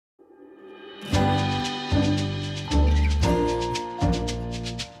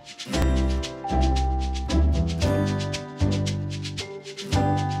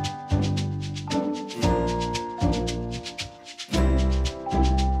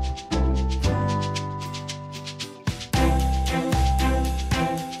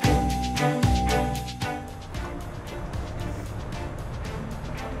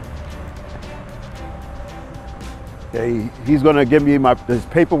Okay, he's gonna give me his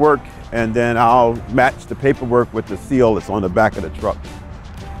paperwork, and then I'll match the paperwork with the seal that's on the back of the truck.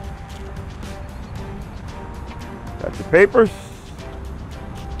 Got your papers?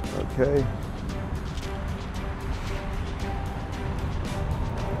 Okay.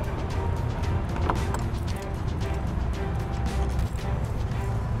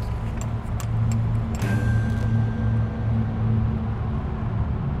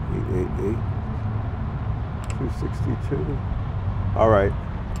 $262. All right,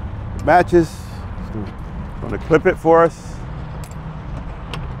 matches. Going to clip it for us.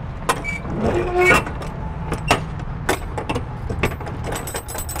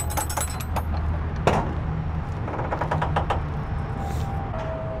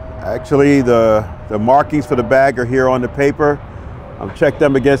 Actually, the markings for the bag are here on the paper. I've checked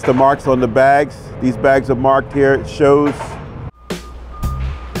them against the marks on the bags. These bags are marked here. It shows.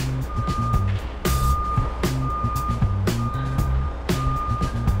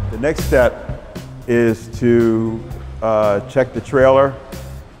 The next step is to check the trailer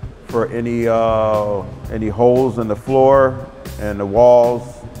for any holes in the floor and the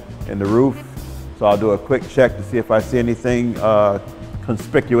walls and the roof. So I'll do a quick check to see if I see anything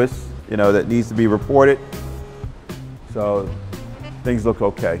conspicuous, that needs to be reported. So things look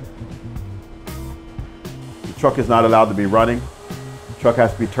okay. The truck is not allowed to be running. The truck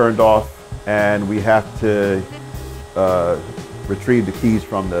has to be turned off, and we have to retrieve the keys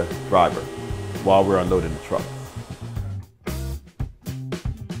from the driver while we're unloading the truck.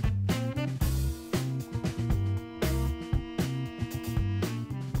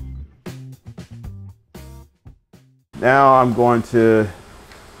 Now I'm going to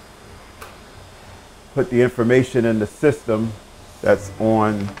put the information in the system that's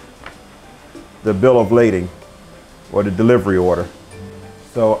on the bill of lading or the delivery order.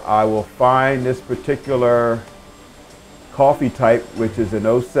 So I will find this particular coffee type, which is an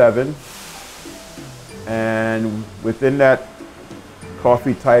 07, and within that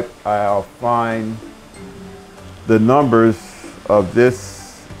coffee type I'll find the numbers of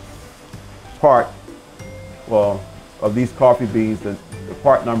this part, well, of these coffee beans, the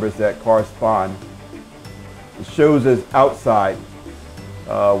part numbers that correspond. It shows as outside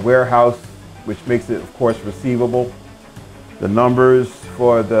warehouse, which makes it, of course, receivable. The numbers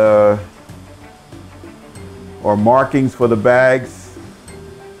for or markings for the bags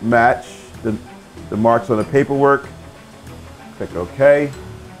match the marks on the paperwork. Click OK.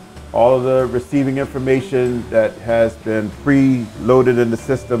 All of the receiving information that has been pre-loaded in the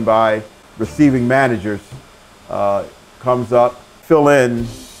system by receiving managers comes up. Fill in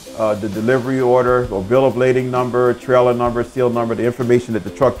the delivery order or bill of lading number, trailer number, seal number, the information that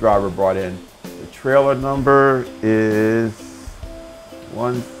the truck driver brought in. The trailer number is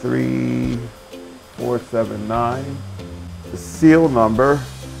 13479. The seal number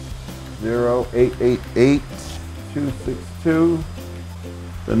 0888262.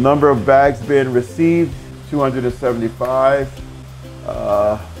 The number of bags being received 275.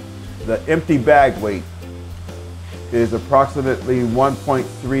 The empty bag weight is approximately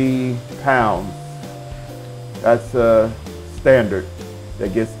 1.3 pounds. That's a standard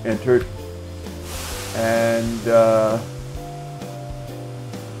that gets entered. And the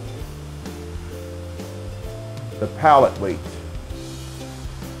pallet weight,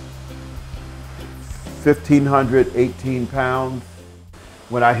 1,518 pounds.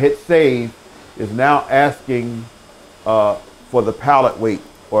 When I hit save, it's now asking for the pallet weight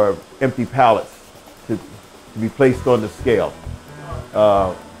or empty pallets to be placed on the scale.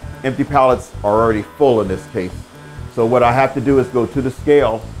 Empty pallets are already full in this case. So what I have to do is go to the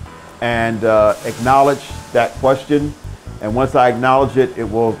scale and acknowledge that question. And once I acknowledge it, it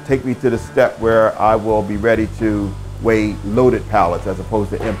will take me to the step where I will be ready to weigh loaded pallets as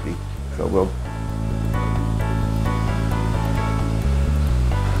opposed to empty. So we'll.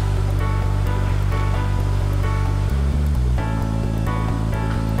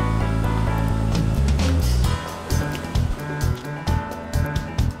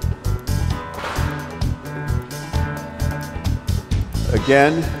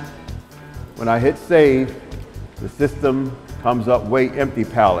 Again, when I hit save, the system comes up weigh empty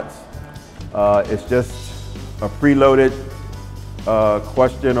pallets. It's just a preloaded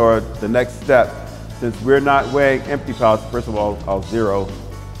question or the next step. Since we're not weighing empty pallets, first of all, I'll zero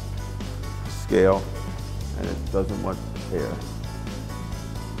scale, and it doesn't want air.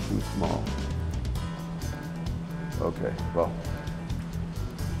 Too small. Okay, well,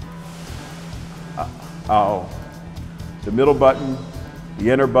 the middle button, the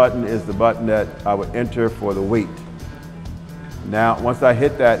enter button is the button that I would enter for the weight. Now, once I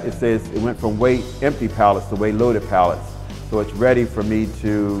hit that, it says it went from weigh empty pallets to weigh loaded pallets. So it's ready for me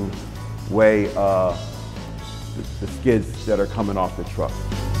to weigh the skids that are coming off the truck.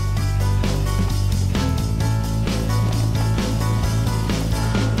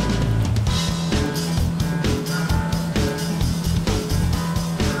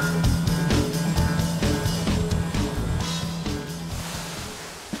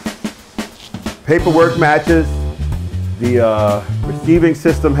 Paperwork matches. The receiving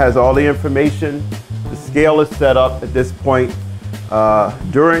system has all the information. The scale is set up at this point.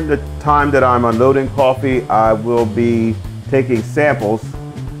 During the time that I'm unloading coffee, I will be taking samples.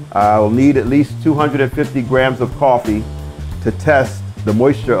 I will need at least 250 grams of coffee to test the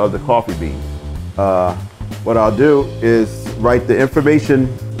moisture of the coffee beans. What I'll do is write the information.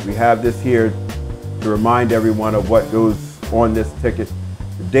 We have this here to remind everyone of what goes on this ticket.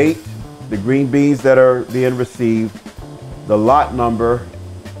 The date, the green beans that are being received, the lot number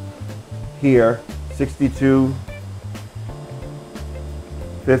here,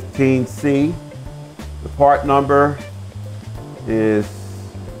 6215C. The part number is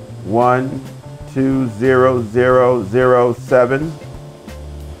 120007.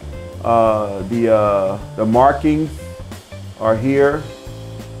 The markings are here,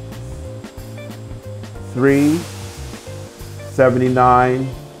 379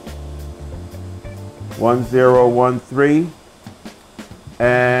 1013,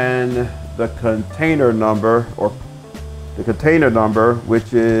 and the container number,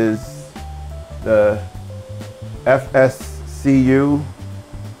 which is the FSCU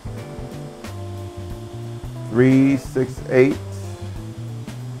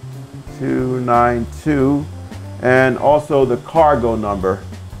 368292, and also the cargo number,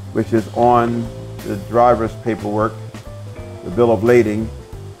 which is on the driver's paperwork, the bill of lading,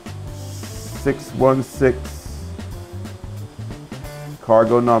 616,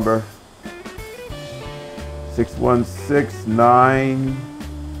 cargo number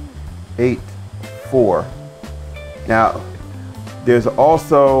 616984. Now, there's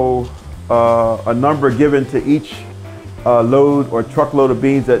also a number given to each load or truckload of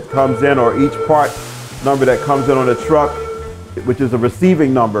beans that comes in, or each part number that comes in on the truck, which is a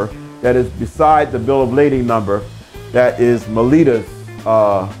receiving number that is beside the bill of lading number. That is Melitta's,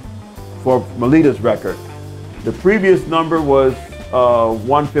 for Melitta's record. The previous number was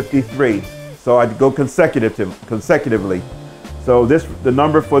 153, so I'd go consecutively. So the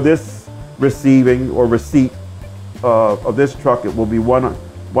number for this receiving or receipt of this truck, it will be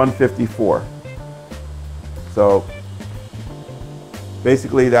 154. So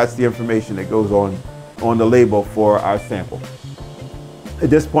basically that's the information that goes on the label for our sample. At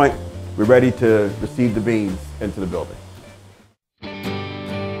this point, we're ready to receive the beans into the building.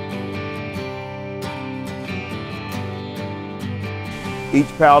 Each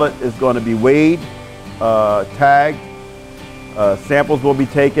pallet is going to be weighed, tagged, samples will be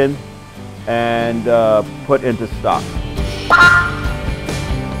taken, and put into stock.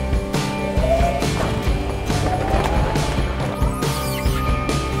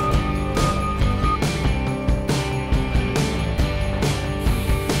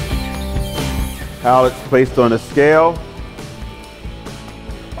 Pallets placed on a scale.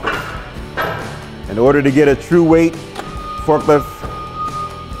 In order to get a true weight, forklift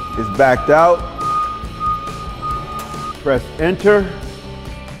is backed out. Press enter.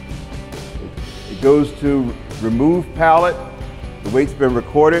 It goes to remove pallet. The weight's been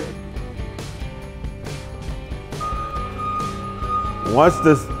recorded. Once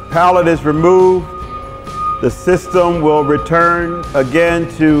this pallet is removed, the system will return again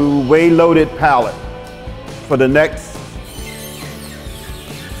to weigh loaded pallet for the next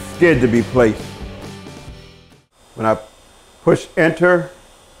skid to be placed. When I push enter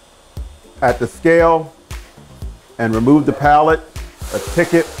at the scale and remove the pallet, a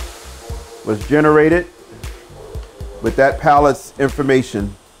ticket was generated with that pallet's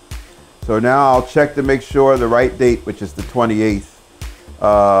information. So now I'll check to make sure the right date, which is the 28th.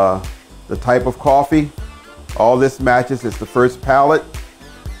 The type of coffee, all this matches. It's the first pallet.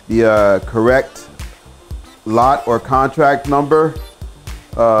 The correct lot or contract number.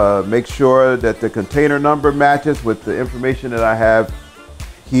 Make sure that the container number matches with the information that I have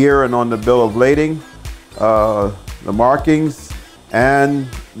here and on the bill of lading, the markings, and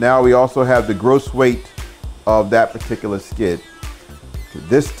now we also have the gross weight of that particular skid.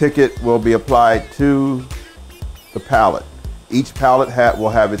 This ticket will be applied to the pallet. Each pallet will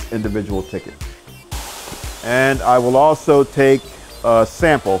have its individual ticket. And I will also take a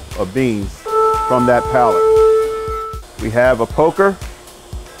sample of beans from that pallet. We have a poker,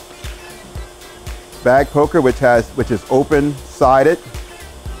 bag poker, which is open, double-sided,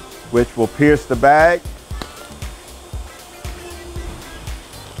 which will pierce the bag.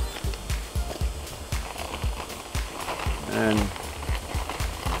 And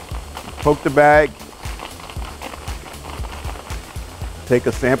poke the bag. Take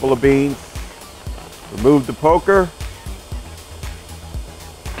a sample of beans. Remove the poker.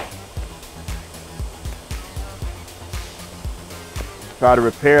 Try to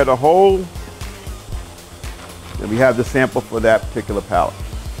repair the hole. And we have the sample for that particular pallet.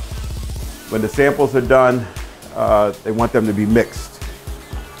 When the samples are done, they want them to be mixed.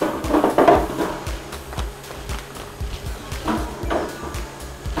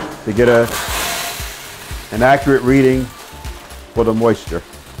 To get an accurate reading for the moisture.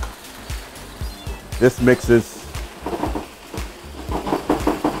 This mixes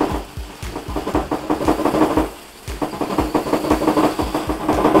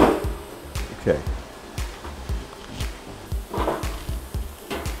okay.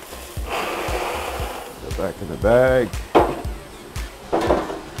 Go back in the bag.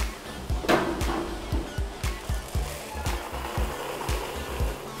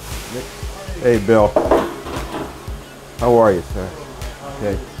 Hey, Bill. How are you, sir?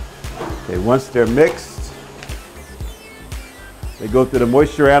 Okay. Okay, once they're mixed, they go through the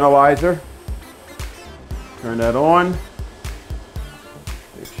moisture analyzer. Turn that on.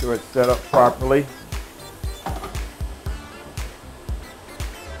 Make sure it's set up properly.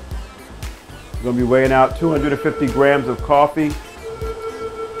 We're going to be weighing out 250 grams of coffee.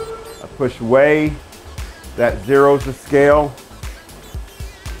 I push weigh. That zeroes the scale.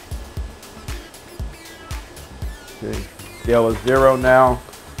 Okay, scale is 0 now.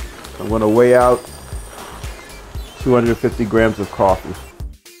 I'm going to weigh out 250 grams of coffee.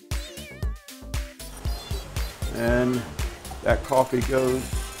 And that coffee goes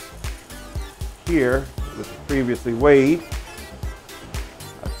here, it was previously weighed.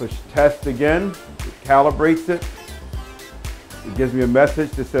 I push test again, it calibrates it. It gives me a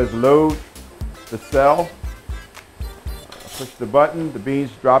message that says load the cell. I push the button, the beans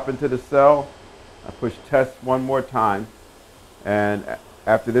drop into the cell. I push test one more time, and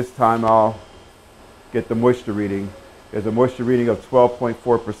after this time I'll get the moisture reading. There's a moisture reading of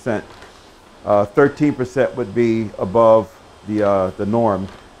 12.4%. 13% would be above the norm,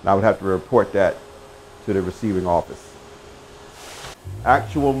 and I would have to report that to the receiving office.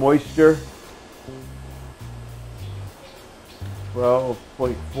 Actual moisture,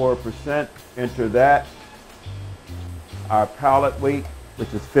 12.4%. Enter that. Our pallet weight,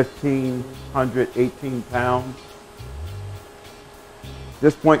 which is 1,518 pounds. At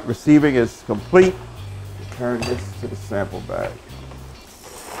this point, receiving is complete. Return this to the sample bag.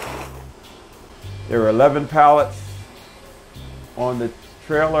 There are 11 pallets on the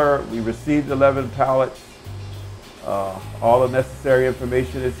trailer. We received 11 pallets. All the necessary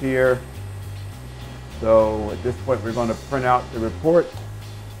information is here. So at this point, we're going to print out the report.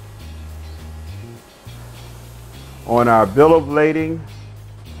 On our bill of lading,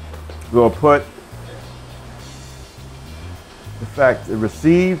 we'll put the fact it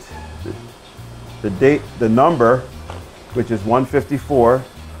received, the date, the number, which is 154,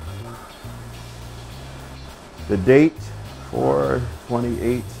 the date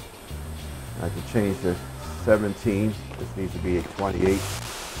 4/28. I can change the 17. This needs to be a 28.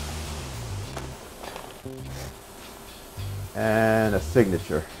 And a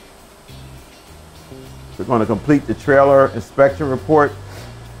signature. We're going to complete the trailer inspection report.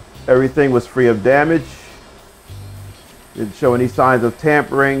 Everything was free of damage. Didn't show any signs of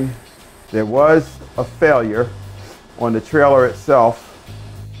tampering. There was a failure on the trailer itself,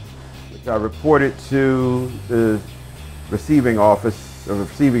 which I reported to the receiving office, or the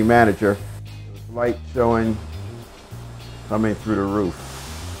receiving manager. There was light showing coming through the roof.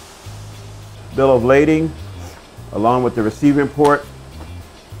 Bill of lading, along with the receiving report,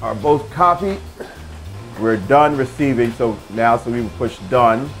 are both copied. We're done receiving, so we will push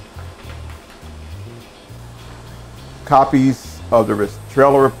done. Copies of the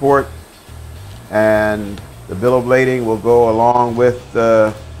trailer report and the bill of lading will go along with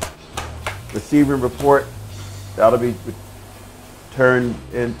the receiving report. That'll be turned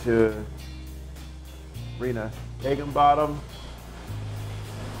into Rena Higginbottom.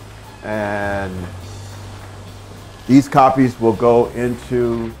 And these copies will go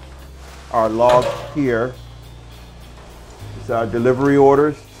into our log here. It's our delivery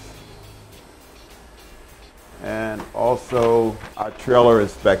orders and also our trailer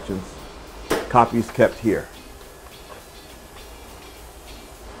inspections. Copies kept here.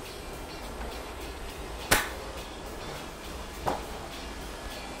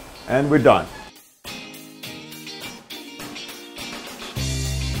 And we're done.